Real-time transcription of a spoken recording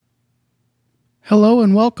Hello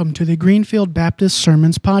and welcome to the Greenfield Baptist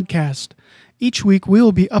Sermons Podcast. Each week we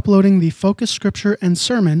will be uploading the focus scripture and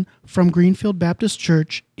sermon from Greenfield Baptist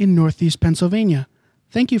Church in Northeast Pennsylvania.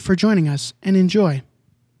 Thank you for joining us and enjoy.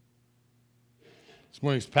 This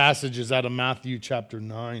morning's passage is out of Matthew chapter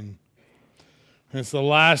 9. And it's the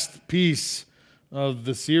last piece of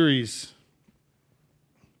the series.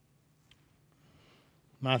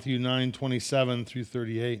 Matthew 9:27 through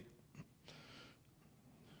 38.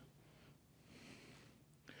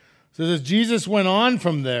 It says, as Jesus went on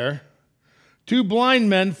from there, two blind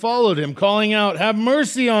men followed him, calling out, "Have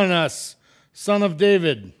mercy on us, Son of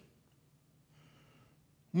David."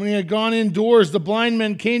 When he had gone indoors, the blind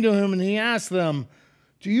men came to him, and he asked them,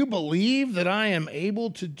 "Do you believe that I am able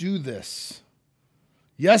to do this?"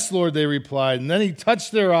 "Yes, Lord," they replied. And then he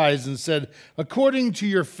touched their eyes and said, "According to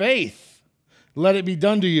your faith, let it be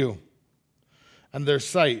done to you." And their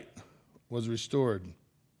sight was restored.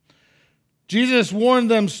 Jesus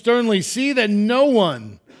warned them sternly, "See that no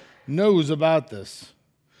one knows about this."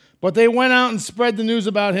 But they went out and spread the news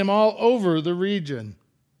about him all over the region.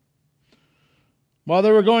 While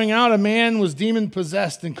they were going out, a man was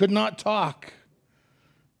demon-possessed and could not talk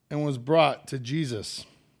and was brought to Jesus.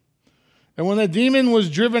 And when the demon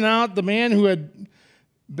was driven out, the man who had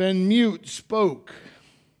been mute spoke.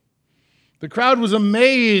 The crowd was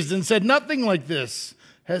amazed and said, "Nothing like this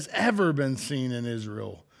has ever been seen in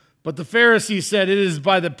Israel." But the Pharisees said, "It is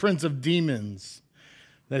by the prince of demons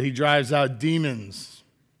that he drives out demons."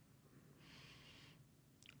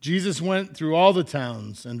 Jesus went through all the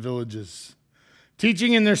towns and villages,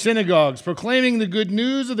 teaching in their synagogues, proclaiming the good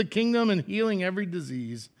news of the kingdom and healing every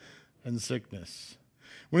disease and sickness.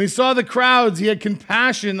 When he saw the crowds, he had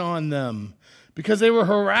compassion on them because they were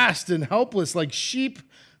harassed and helpless like sheep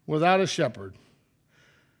without a shepherd.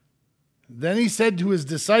 Then he said to his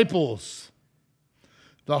disciples,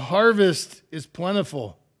 "The harvest is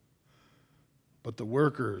plentiful, but the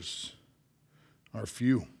workers are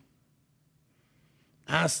few.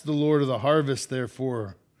 Ask the Lord of the harvest,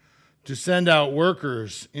 therefore, to send out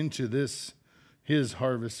workers into his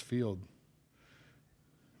harvest field."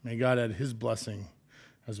 May God add his blessing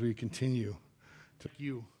as we continue. Thank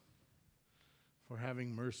you for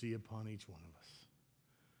having mercy upon each one of us.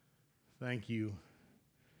 Thank you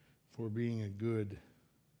for being a good,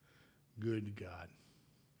 good God.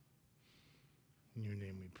 In your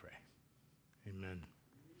name we pray. Amen.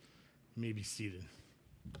 You may be seated.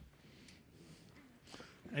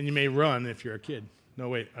 And you may run if you're a kid. No,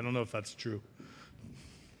 wait, I don't know if that's true.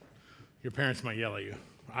 Your parents might yell at you.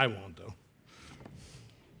 I won't, though.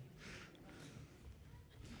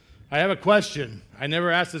 I have a question. I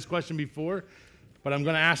never asked this question before, but I'm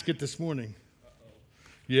going to ask it this morning.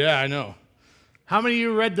 Yeah, I know. How many of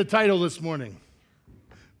you read the title this morning?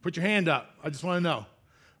 Put your hand up. I just want to know.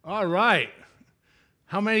 All right.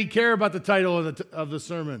 How many care about the title of the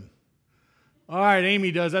sermon? All right,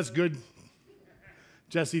 Amy does. That's good.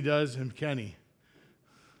 Jesse does, and Kenny.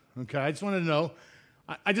 Okay, I just wanted to know.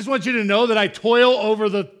 I just want you to know that I toil over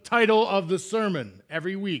the title of the sermon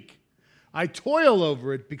every week. I toil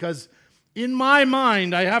over it because in my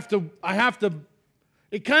mind, I have to,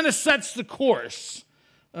 it kind of sets the course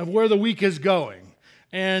of where the week is going.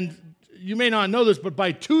 And you may not know this, but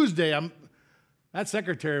by Tuesday, that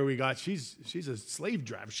secretary we got, she's a slave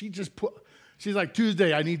driver. She's like,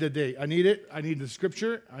 "Tuesday, I need the date. I need it. I need the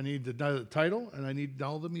scripture. I need the title, and I need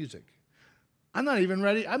all the music." I'm not even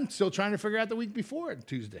ready. I'm still trying to figure out the week before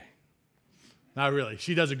Tuesday. Not really.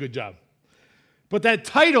 She does a good job. But that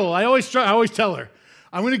title, I always tell her,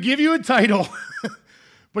 "I'm going to give you a title,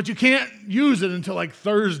 but you can't use it until like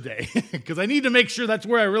Thursday because I need to make sure that's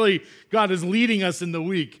where God is leading us in the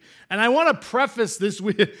week." And I want to preface this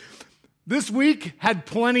with, this week had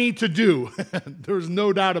plenty to do. There's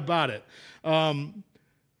no doubt about it. And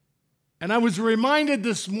I was reminded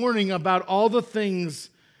this morning about all the things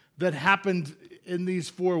that happened in these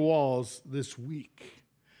four walls this week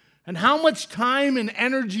and how much time and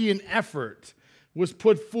energy and effort was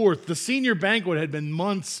put forth. The senior banquet had been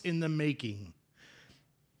months in the making.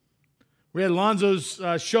 We had Lonzo's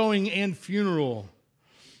showing and funeral.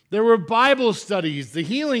 There were Bible studies, the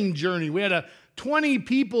healing journey. We had 20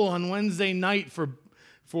 people on Wednesday night for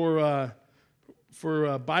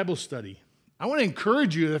Bible study. I want to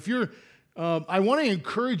encourage you, I want to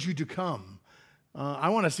encourage you to come. I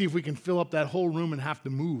want to see if we can fill up that whole room and have to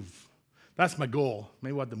move. That's my goal.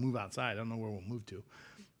 Maybe we'll have to move outside. I don't know where we'll move to.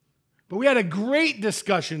 But we had a great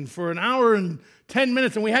discussion for an hour and 10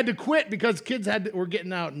 minutes, and we had to quit because kids were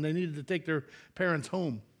getting out and they needed to take their parents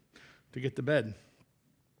home to get to bed.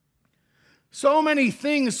 So many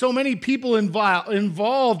things, so many people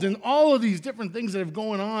involved in all of these different things that have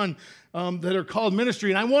going on that are called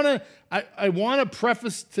ministry. And I want to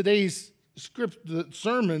preface today's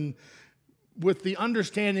sermon with the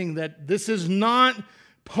understanding that this is not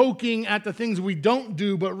poking at the things we don't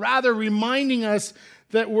do, but rather reminding us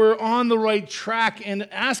that we're on the right track and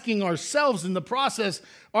asking ourselves in the process,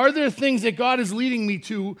 are there things that God is leading me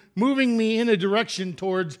to, moving me in a direction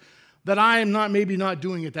towards that I am maybe not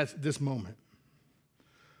doing at this moment?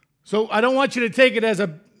 So I don't want you to take it as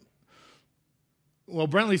well,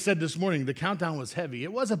 Brentley said this morning, the countdown was heavy.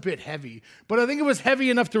 It was a bit heavy, but I think it was heavy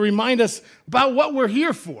enough to remind us about what we're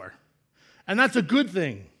here for. And that's a good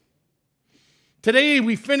thing. Today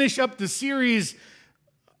we finish up the series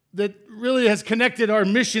that really has connected our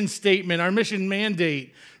mission statement, our mission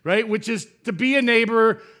mandate, right? Which is to be a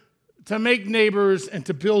neighbor, to make neighbors, and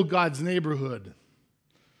to build God's neighborhood.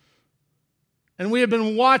 And we have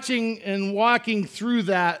been watching and walking through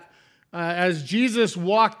that as Jesus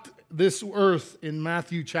walked this earth in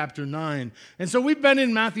Matthew chapter 9. And so we've been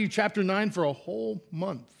in Matthew chapter 9 for a whole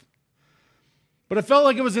month. But I felt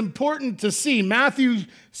like it was important to see. Matthew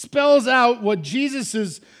spells out what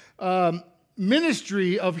Jesus'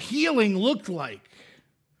 ministry of healing looked like.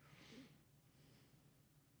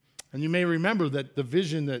 And you may remember that the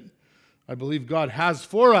vision that I believe God has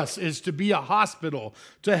for us is to be a hospital,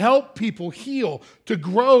 to help people heal, to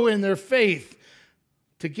grow in their faith,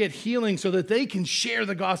 to get healing so that they can share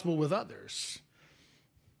the gospel with others.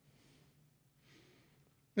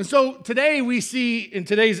 And so today we see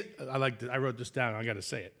I wrote this down, I got to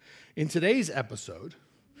say it. In today's episode,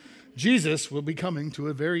 Jesus will be coming to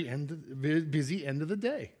a very busy end of the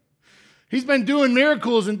day. He's been doing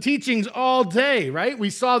miracles and teachings all day, right? We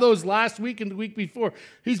saw those last week and the week before.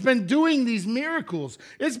 He's been doing these miracles.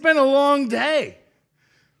 It's been a long day.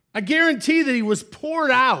 I guarantee that he was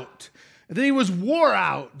poured out, that he was wore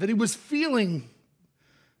out, that he was feeling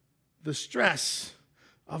the stress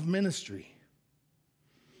of ministry.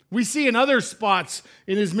 We see in other spots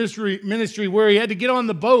in his ministry where he had to get on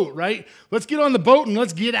the boat, right? Let's get on the boat and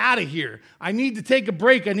let's get out of here. I need to take a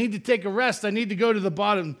break. I need to take a rest. I need to go to the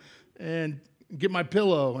bottom and get my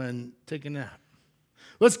pillow and take a nap.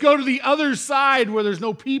 Let's go to the other side where there's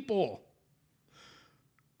no people.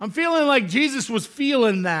 I'm feeling like Jesus was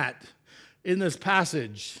feeling that in this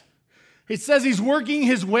passage. It says he's working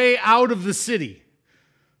his way out of the city.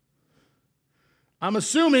 I'm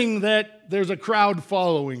assuming that there's a crowd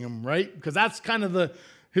following him, right? Because that's kind of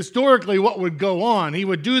historically what would go on. He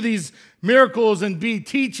would do these miracles and be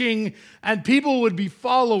teaching, and people would be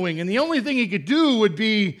following. And the only thing he could do would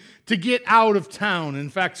be to get out of town. In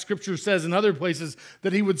fact, Scripture says in other places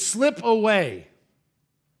that he would slip away.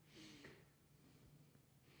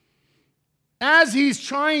 As he's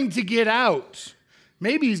trying to get out,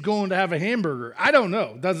 maybe he's going to have a hamburger. I don't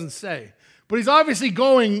know. It doesn't say. But he's obviously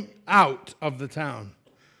going out of the town.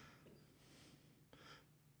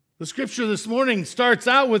 The scripture this morning starts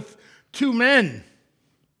out with two men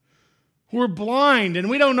who were blind, and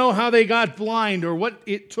we don't know how they got blind or what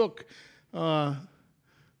it took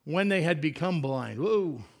when they had become blind.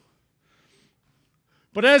 Whoa.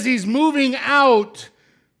 But as he's moving out,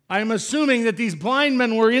 I'm assuming that these blind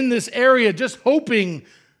men were in this area just hoping,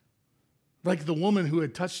 like the woman who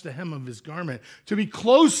had touched the hem of his garment, to be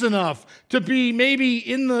close enough, to be maybe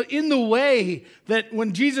in the way that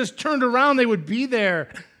when Jesus turned around, they would be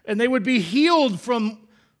there and they would be healed from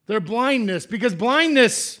their blindness. Because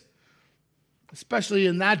blindness, especially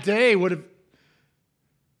in that day, what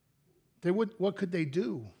could they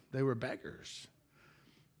do? They were beggars.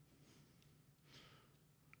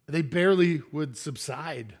 They barely would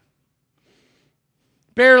subside,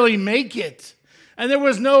 barely make it. And there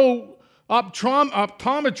was no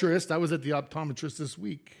optometrist. I was at the optometrist this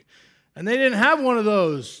week, and they didn't have one of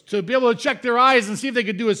those to be able to check their eyes and see if they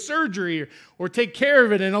could do a surgery or take care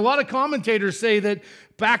of it. And a lot of commentators say that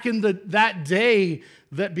back in that day,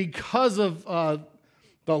 that because of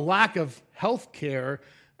the lack of health care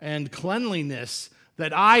and cleanliness,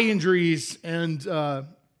 that eye injuries and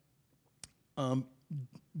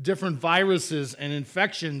different viruses and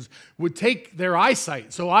infections would take their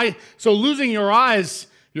eyesight. So losing your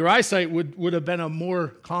eyesight would have been a more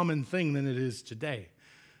common thing than it is today.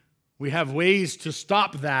 We have ways to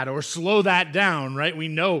stop that or slow that down, right? We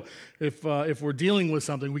know if we're dealing with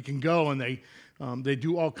something, we can go, and they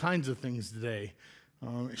do all kinds of things today,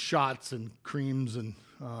 shots and creams and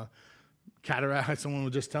cataract. Someone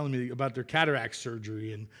was just telling me about their cataract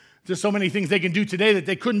surgery, and just so many things they can do today that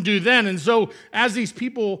they couldn't do then. And so as these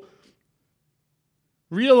people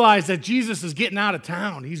realize that Jesus is getting out of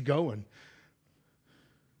town, he's going,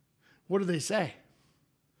 what do they say?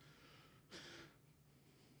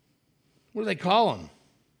 What do they call him?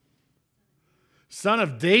 Son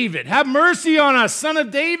of David. Have mercy on us, Son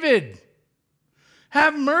of David.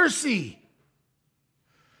 Have mercy.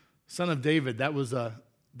 Son of David, that was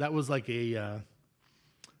like a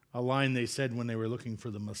line they said when they were looking for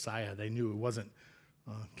the Messiah. They knew it wasn't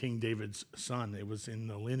King David's son. It was in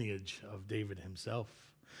the lineage of David himself.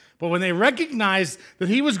 But when they recognized that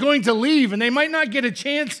he was going to leave and they might not get a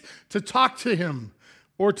chance to talk to him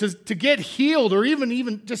or to get healed or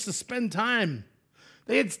even just to spend time,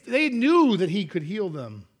 they knew that he could heal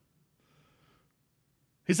them.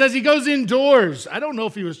 He says he goes indoors. I don't know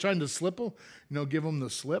if he was trying to give them the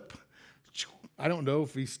slip. I don't know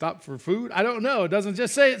if he stopped for food. I don't know. It doesn't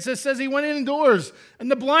just say. It just says he went indoors. And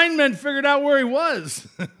the blind men figured out where he was.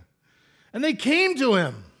 And they came to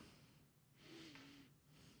him.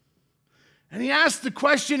 And he asked the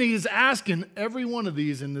question he's asking every one of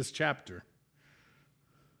these in this chapter.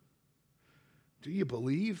 Do you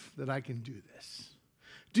believe that I can do this?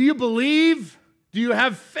 Do you believe? Do you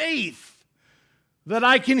have faith that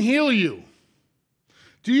I can heal you?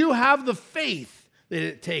 Do you have the faith that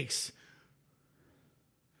it takes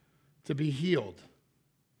to be healed?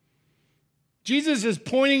 Jesus is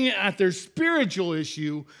pointing at their spiritual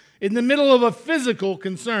issue in the middle of a physical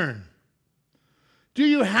concern. Do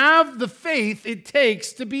you have the faith it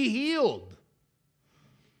takes to be healed?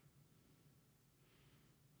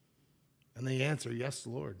 And they answer, yes,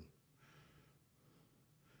 Lord.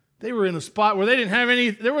 They were in a spot where they didn't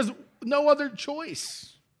have there was no other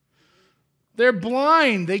choice. They're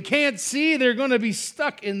blind. They can't see. They're going to be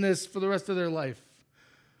stuck in this for the rest of their life.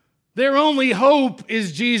 Their only hope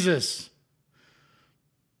is Jesus.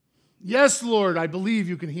 Yes, Lord, I believe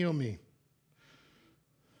you can heal me.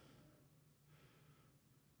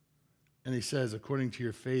 And he says, according to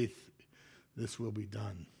your faith, this will be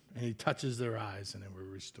done. And he touches their eyes and they were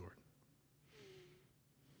restored.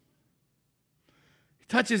 He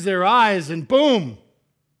touches their eyes and boom,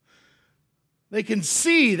 they can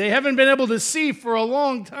see. They haven't been able to see for a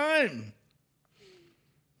long time.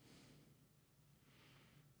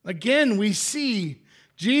 Again, we see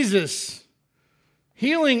Jesus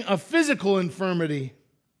healing a physical infirmity,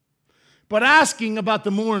 but asking about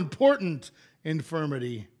the more important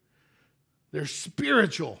infirmity, their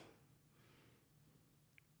spiritual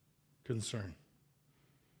concern.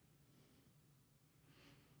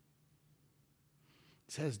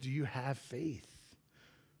 It says, do you have faith?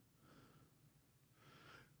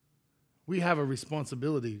 We have a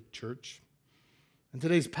responsibility, church. In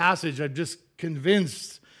today's passage, I'm just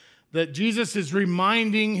convinced that Jesus is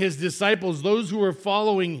reminding his disciples, those who are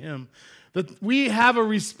following him, that we have a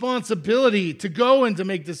responsibility to go and to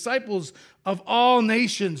make disciples of all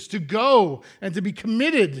nations, to go and to be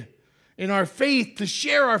committed in our faith, to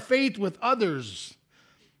share our faith with others.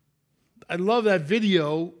 I love that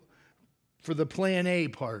video for the Plan A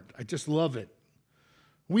part. I just love it.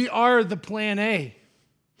 We are the Plan A.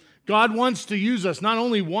 God wants to use us. Not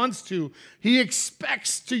only wants to, he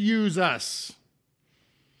expects to use us.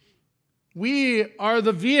 We are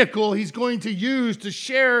the vehicle he's going to use to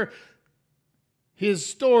share his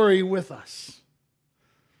story with us.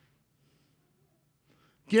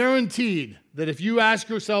 Guaranteed that if you ask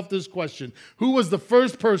yourself this question, who was the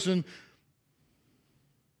first person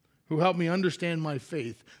who helped me understand my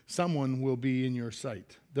faith? Someone will be in your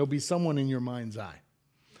sight. There'll be someone in your mind's eye.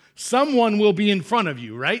 Someone will be in front of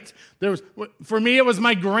you, right? For me, it was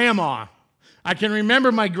my grandma. I can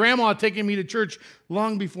remember my grandma taking me to church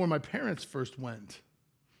long before my parents first went.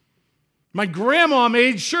 My grandma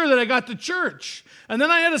made sure that I got to church. And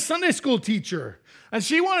then I had a Sunday school teacher. And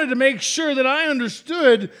she wanted to make sure that I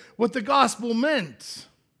understood what the gospel meant.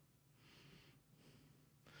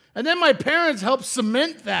 And then my parents helped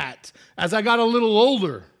cement that as I got a little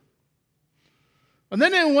older. And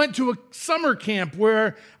then I went to a summer camp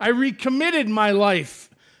where I recommitted my life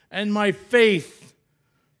and my faith.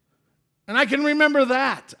 And I can remember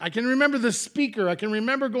that. I can remember the speaker. I can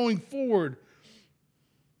remember going forward.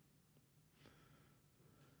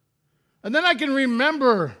 And then I can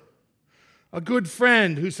remember a good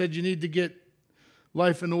friend who said you need to get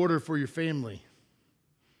life in order for your family.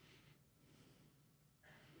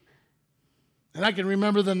 And I can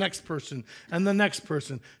remember the next person and the next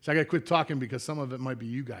person. So I got to quit talking because some of it might be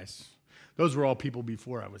you guys. Those were all people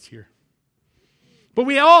before I was here. But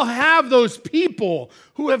we all have those people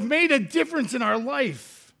who have made a difference in our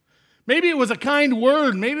life. Maybe it was a kind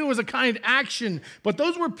word. Maybe it was a kind action. But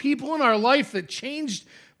those were people in our life that changed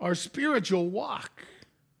our spiritual walk.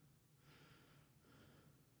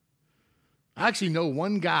 I actually know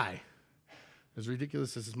one guy. As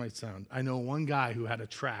ridiculous as this might sound, I know one guy who had a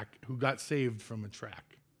track, who got saved from a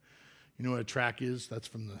track. You know what a track is? That's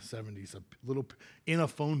from the 70s, in a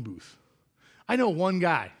phone booth. I know one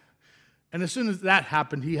guy, and as soon as that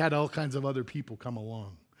happened, he had all kinds of other people come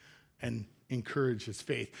along and encourage his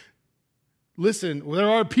faith. Listen,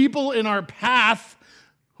 there are people in our path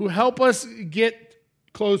who help us get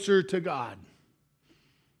closer to God.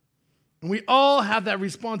 And we all have that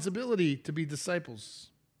responsibility to be disciples.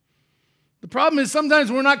 The problem is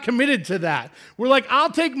sometimes we're not committed to that. We're like,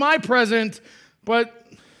 I'll take my present, but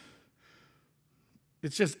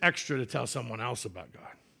it's just extra to tell someone else about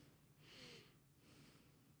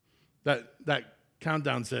God. That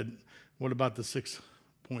countdown said, what about the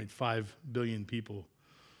 6.5 billion people,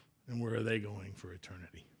 and where are they going for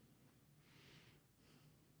eternity?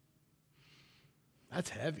 That's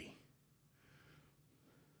heavy.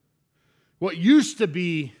 What used to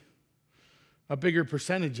be a bigger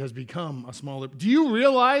percentage has become a smaller. Do you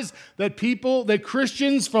realize that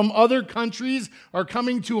Christians from other countries are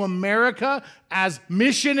coming to America as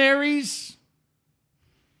missionaries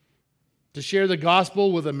to share the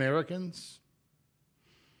gospel with Americans?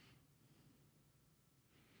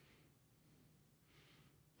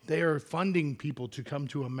 They are funding people to come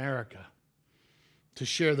to America to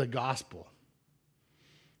share the gospel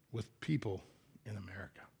with people in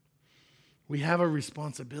America. We have a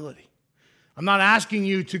responsibility. I'm not asking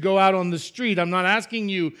you to go out on the street. I'm not asking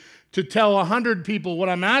you to tell 100 people. What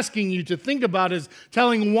I'm asking you to think about is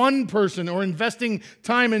telling one person or investing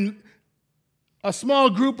time in a small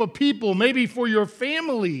group of people, maybe for your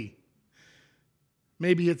family.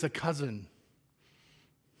 Maybe it's a cousin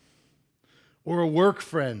or a work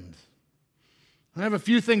friend. I have a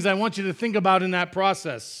few things I want you to think about in that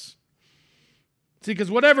process. See,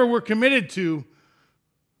 because whatever we're committed to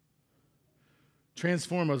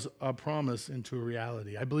transforms a promise into a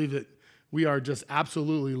reality. I believe that we are just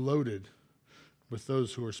absolutely loaded with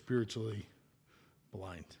those who are spiritually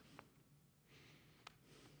blind.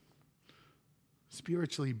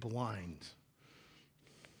 Spiritually blind.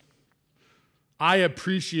 I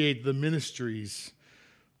appreciate the ministries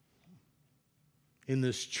in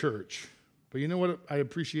this church. But you know what I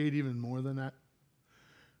appreciate even more than that?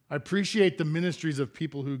 I appreciate the ministries of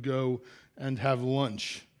people who go and have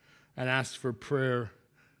lunch and ask for prayer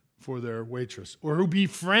for their waitress, or who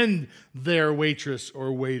befriend their waitress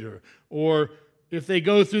or waiter, or if they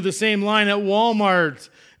go through the same line at Walmart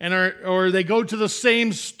or they go to the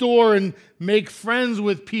same store and make friends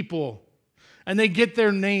with people and they get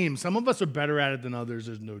their name. Some of us are better at it than others,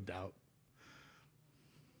 there's no doubt.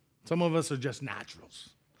 Some of us are just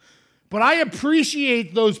naturals. But I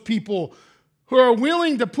appreciate those people who are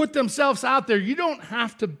willing to put themselves out there. You don't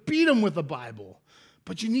have to beat them with the Bible,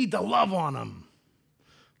 but you need to love on them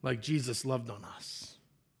like Jesus loved on us.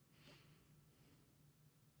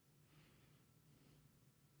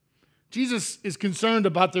 Jesus is concerned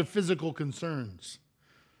about their physical concerns,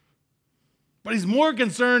 but he's more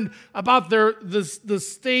concerned about the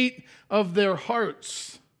state of their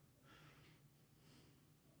hearts.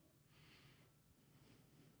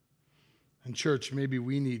 And church, maybe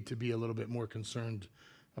we need to be a little bit more concerned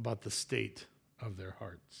about the state of their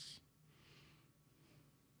hearts.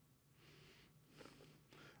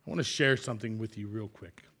 I want to share something with you real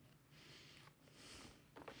quick.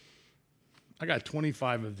 I got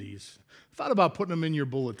 25 of these. I thought about putting them in your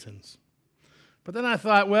bulletins. But then I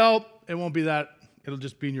thought, well, it won't be that. It'll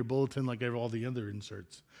just be in your bulletin like all the other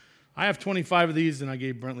inserts. I have 25 of these, and I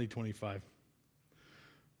gave Brentley 25.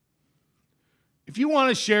 If you want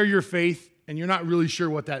to share your faith and you're not really sure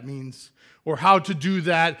what that means, or how to do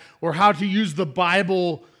that, or how to use the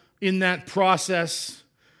Bible in that process,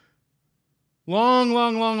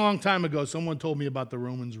 long time ago, someone told me about the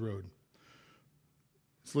Romans Road.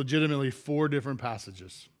 It's legitimately 4 different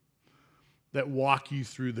passages that walk you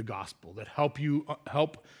through the gospel, that help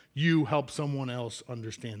you help someone else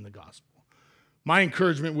understand the gospel. My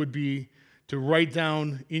encouragement would be to write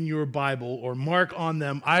down in your Bible or mark on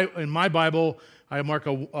them. In my Bible, I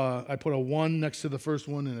put a 1 next to the first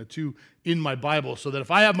one and a 2 in my Bible, so that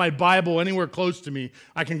if I have my Bible anywhere close to me,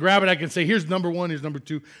 I can grab it. I can say, here's number 1, here's number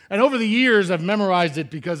 2. And over the years, I've memorized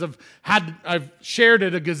it because I've shared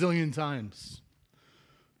it a gazillion times.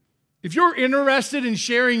 If you're interested in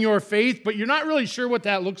sharing your faith, but you're not really sure what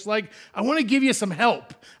that looks like, I want to give you some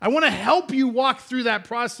help. I want to help you walk through that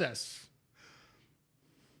process.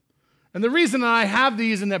 And the reason I have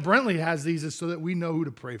these and that Brentley has these is so that we know who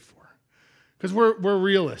to pray for. Because we're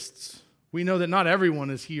realists. We know that not everyone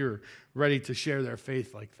is here ready to share their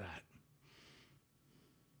faith like that.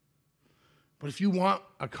 But if you want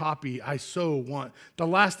a copy, the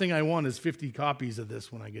last thing I want is 50 copies of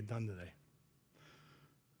this when I get done today.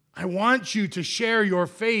 I want you to share your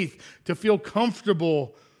faith, to feel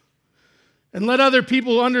comfortable And let other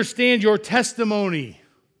people understand your testimony,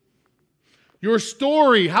 your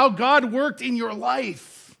story, how God worked in your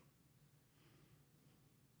life.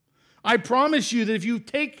 I promise you that if you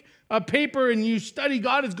take a paper and you study,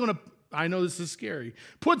 God is going to, I know this is scary,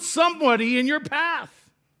 put somebody in your path.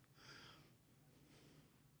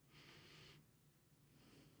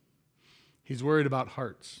 He's worried about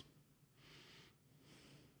hearts,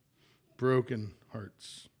 broken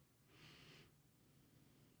hearts.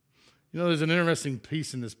 You know, there's an interesting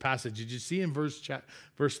piece in this passage. Did you see in verse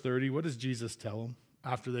 30, what does Jesus tell them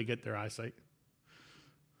after they get their eyesight?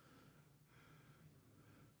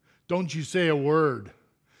 Don't you say a word.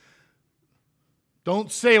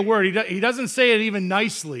 Don't say a word. He doesn't say it even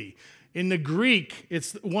nicely. In the Greek,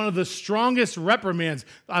 it's one of the strongest reprimands.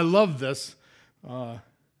 I love this.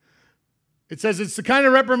 It says it's the kind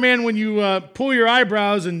of reprimand when you pull your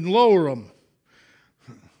eyebrows and lower them.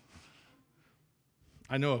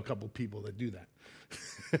 I know a couple people that do that.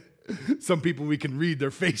 Some people we can read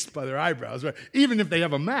their face by their eyebrows, right? Even if they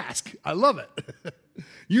have a mask. I love it.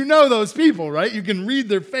 You know those people, right? You can read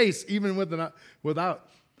their face even without.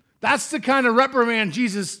 That's the kind of reprimand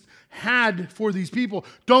Jesus had for these people.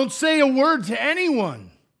 Don't say a word to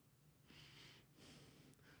anyone.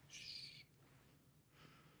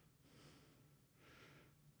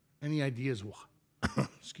 Any ideas why?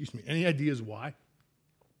 Excuse me. Any ideas why?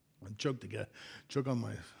 I choke on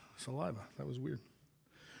my saliva. That was weird.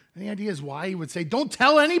 Any ideas why he would say, don't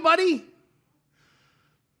tell anybody?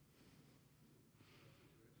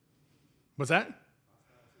 What's that?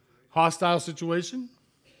 Hostile situation?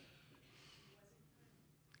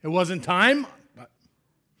 It wasn't time?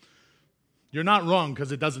 You're not wrong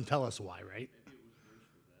because it doesn't tell us why, right?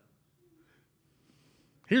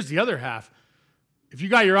 Here's the other half. If you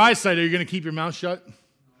got your eyesight, are you going to keep your mouth shut?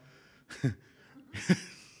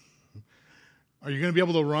 Are you going to be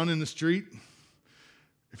able to run in the street?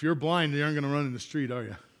 If you're blind, you aren't going to run in the street, are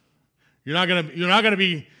you? You're not going to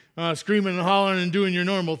be screaming and hollering and doing your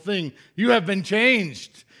normal thing. You have been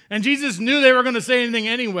changed. And Jesus knew they were going to say anything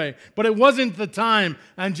anyway, but it wasn't the time,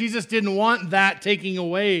 and Jesus didn't want that taking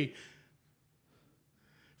away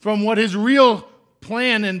from what his real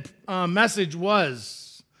plan and message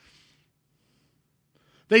was.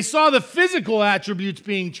 They saw the physical attributes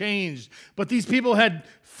being changed, but these people had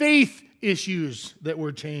faith issues that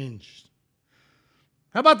were changed.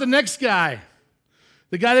 How about the next guy?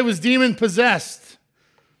 The guy that was demon possessed.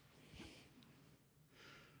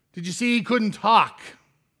 Did you see he couldn't talk?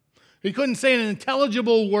 He couldn't say an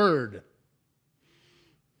intelligible word.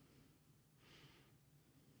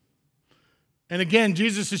 And again,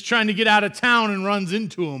 Jesus is trying to get out of town and runs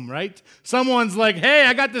into him, right? Someone's like, hey,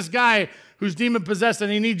 I got this guy who's demon possessed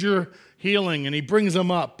and he needs your healing, and he brings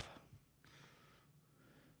him up.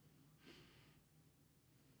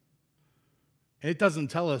 It doesn't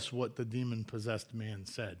tell us what the demon-possessed man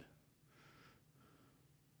said.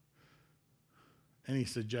 Any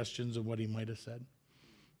suggestions of what he might have said?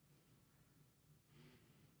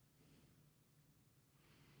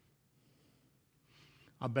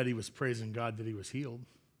 I'll bet he was praising God that he was healed.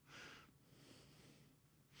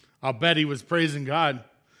 I'll bet he was praising God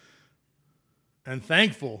and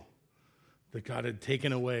thankful that God had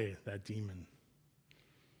taken away that demon.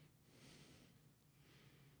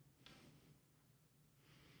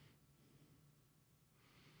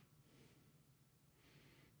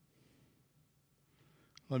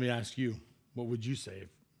 Let me ask you, what would you say if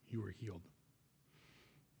you were healed?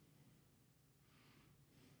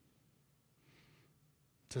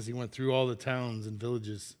 It says he went through all the towns and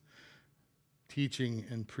villages, teaching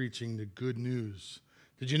and preaching the good news.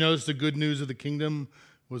 Did you notice the good news of the kingdom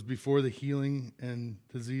was before the healing and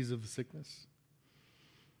disease of sickness?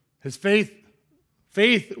 His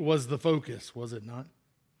faith was the focus, was it not?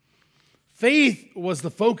 Faith was the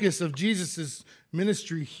focus of Jesus'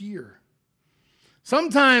 ministry here.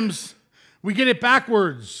 Sometimes we get it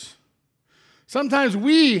backwards. Sometimes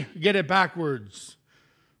we get it backwards.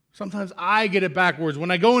 Sometimes I get it backwards.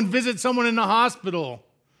 When I go and visit someone in the hospital,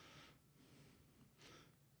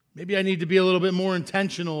 maybe I need to be a little bit more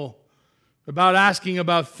intentional about asking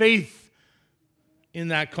about faith in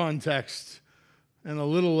that context and a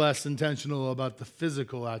little less intentional about the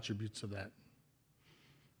physical attributes of that.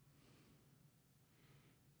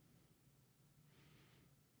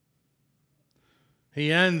 He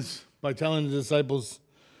ends by telling the disciples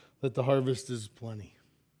that the harvest is plenty.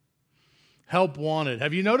 Help wanted.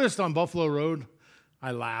 Have you noticed on Buffalo Road?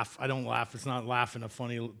 I laugh. I don't laugh. It's not laugh in a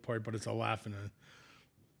funny part, but it's a laugh in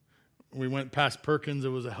a... We went past Perkins, it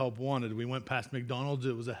was a help wanted. We went past McDonald's,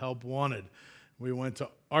 it was a help wanted. We went to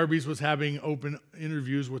Arby's was having open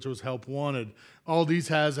interviews, which was help wanted. Aldi's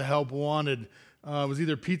has a help wanted. It was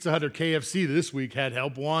either Pizza Hut or KFC this week had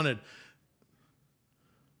help wanted.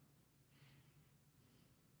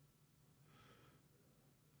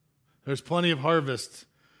 There's plenty of harvest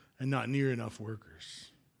and not near enough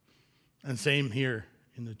workers. And same here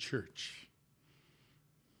in the church.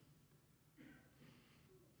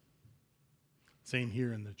 Same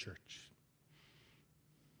here in the church.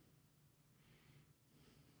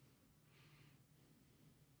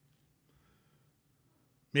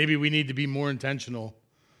 Maybe we need to be more intentional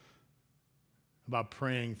about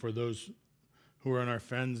praying for those who are in our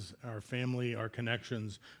friends, our family, our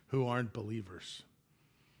connections who aren't believers.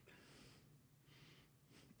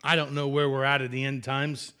 I don't know where we're at the end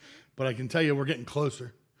times, but I can tell you we're getting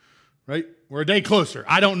closer, right? We're a day closer.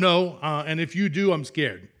 I don't know, and if you do, I'm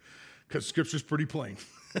scared because Scripture's pretty plain.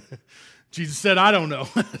 Jesus said, I don't know.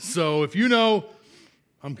 So if you know,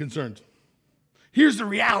 I'm concerned. Here's the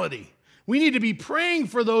reality. We need to be praying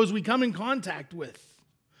for those we come in contact with.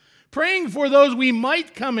 Praying for those we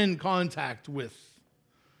might come in contact with.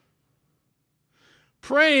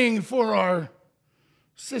 Praying for our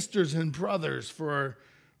sisters and brothers, for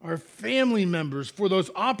our family members, for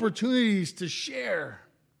those opportunities to share.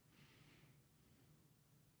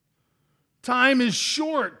 Time is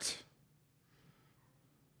short.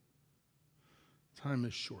 Time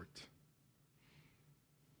is short.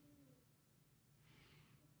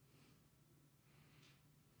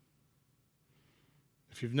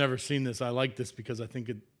 If you've never seen this, I like this because I think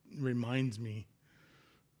it reminds me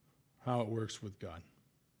how it works with God.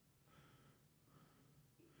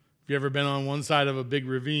 If you've ever been on one side of a big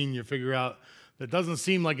ravine, you figure out that it doesn't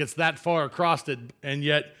seem like it's that far across it, and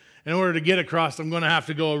yet in order to get across, I'm going to have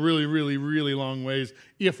to go a really, really, really long ways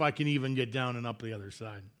if I can even get down and up the other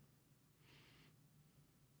side.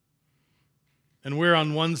 And we're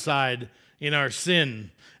on one side in our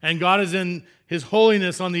sin, and God is in His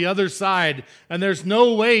holiness on the other side, and there's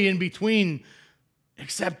no way in between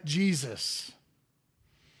except Jesus.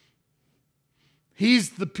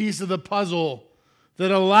 He's the piece of the puzzle that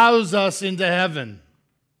allows us into heaven.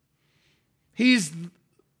 He's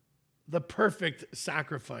the perfect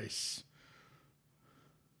sacrifice.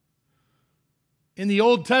 In the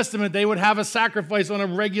Old Testament, they would have a sacrifice on a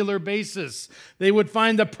regular basis. They would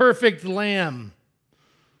find the perfect lamb.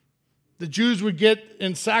 The Jews would get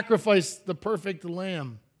and sacrifice the perfect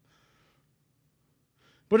lamb.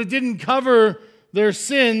 But it didn't cover their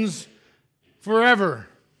sins forever.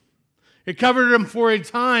 It covered them for a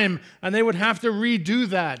time, and they would have to redo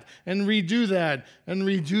that, and redo that, and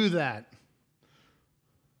redo that.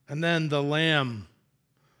 And then the Lamb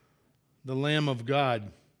of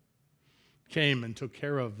God, came and took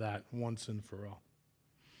care of that once and for all.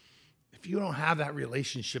 If you don't have that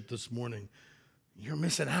relationship this morning, you're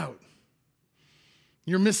missing out.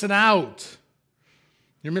 You're missing out.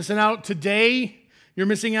 You're missing out today, you're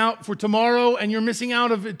missing out for tomorrow, and you're missing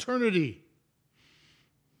out of eternity.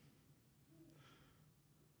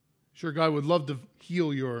 Sure, God would love to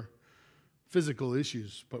heal your physical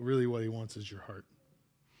issues, but really what He wants is your heart.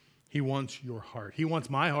 He wants your heart. He wants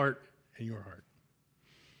my heart and your heart.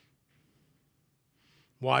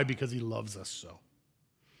 Why? Because He loves us so.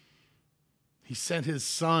 He sent His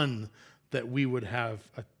Son that we would have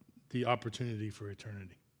the opportunity for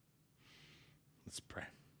eternity. Let's pray.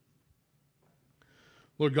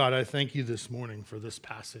 Lord God, I thank You this morning for this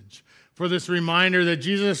passage, for this reminder that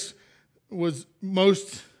Jesus was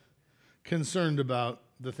most concerned about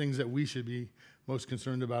the things that we should be most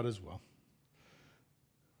concerned about as well.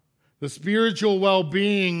 The spiritual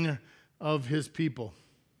well-being of His people.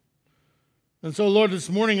 And so, Lord, this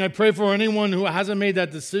morning I pray for anyone who hasn't made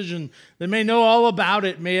that decision. They may know all about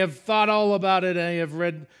it, may have thought all about it, may have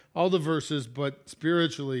read all the verses, but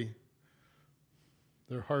spiritually,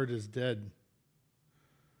 their heart is dead.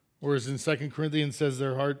 Or as in 2 Corinthians says,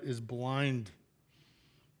 their heart is blind.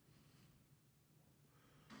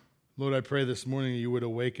 Lord, I pray this morning You would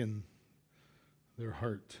awaken their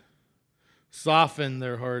heart, soften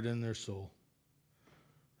their heart and their soul,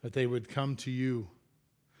 that they would come to You.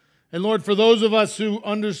 And Lord, for those of us who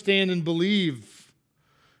understand and believe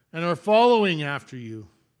and are following after You,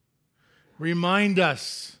 remind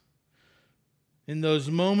us in those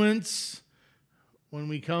moments when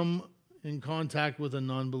we come in contact with a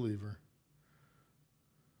non-believer,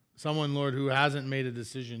 someone, Lord, who hasn't made a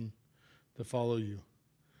decision to follow You.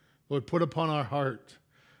 Lord, put upon our heart,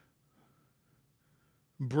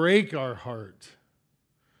 break our heart,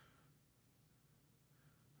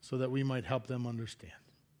 so that we might help them understand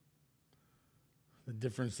the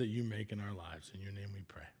difference that You make in our lives. In Your name we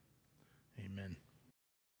pray. Amen.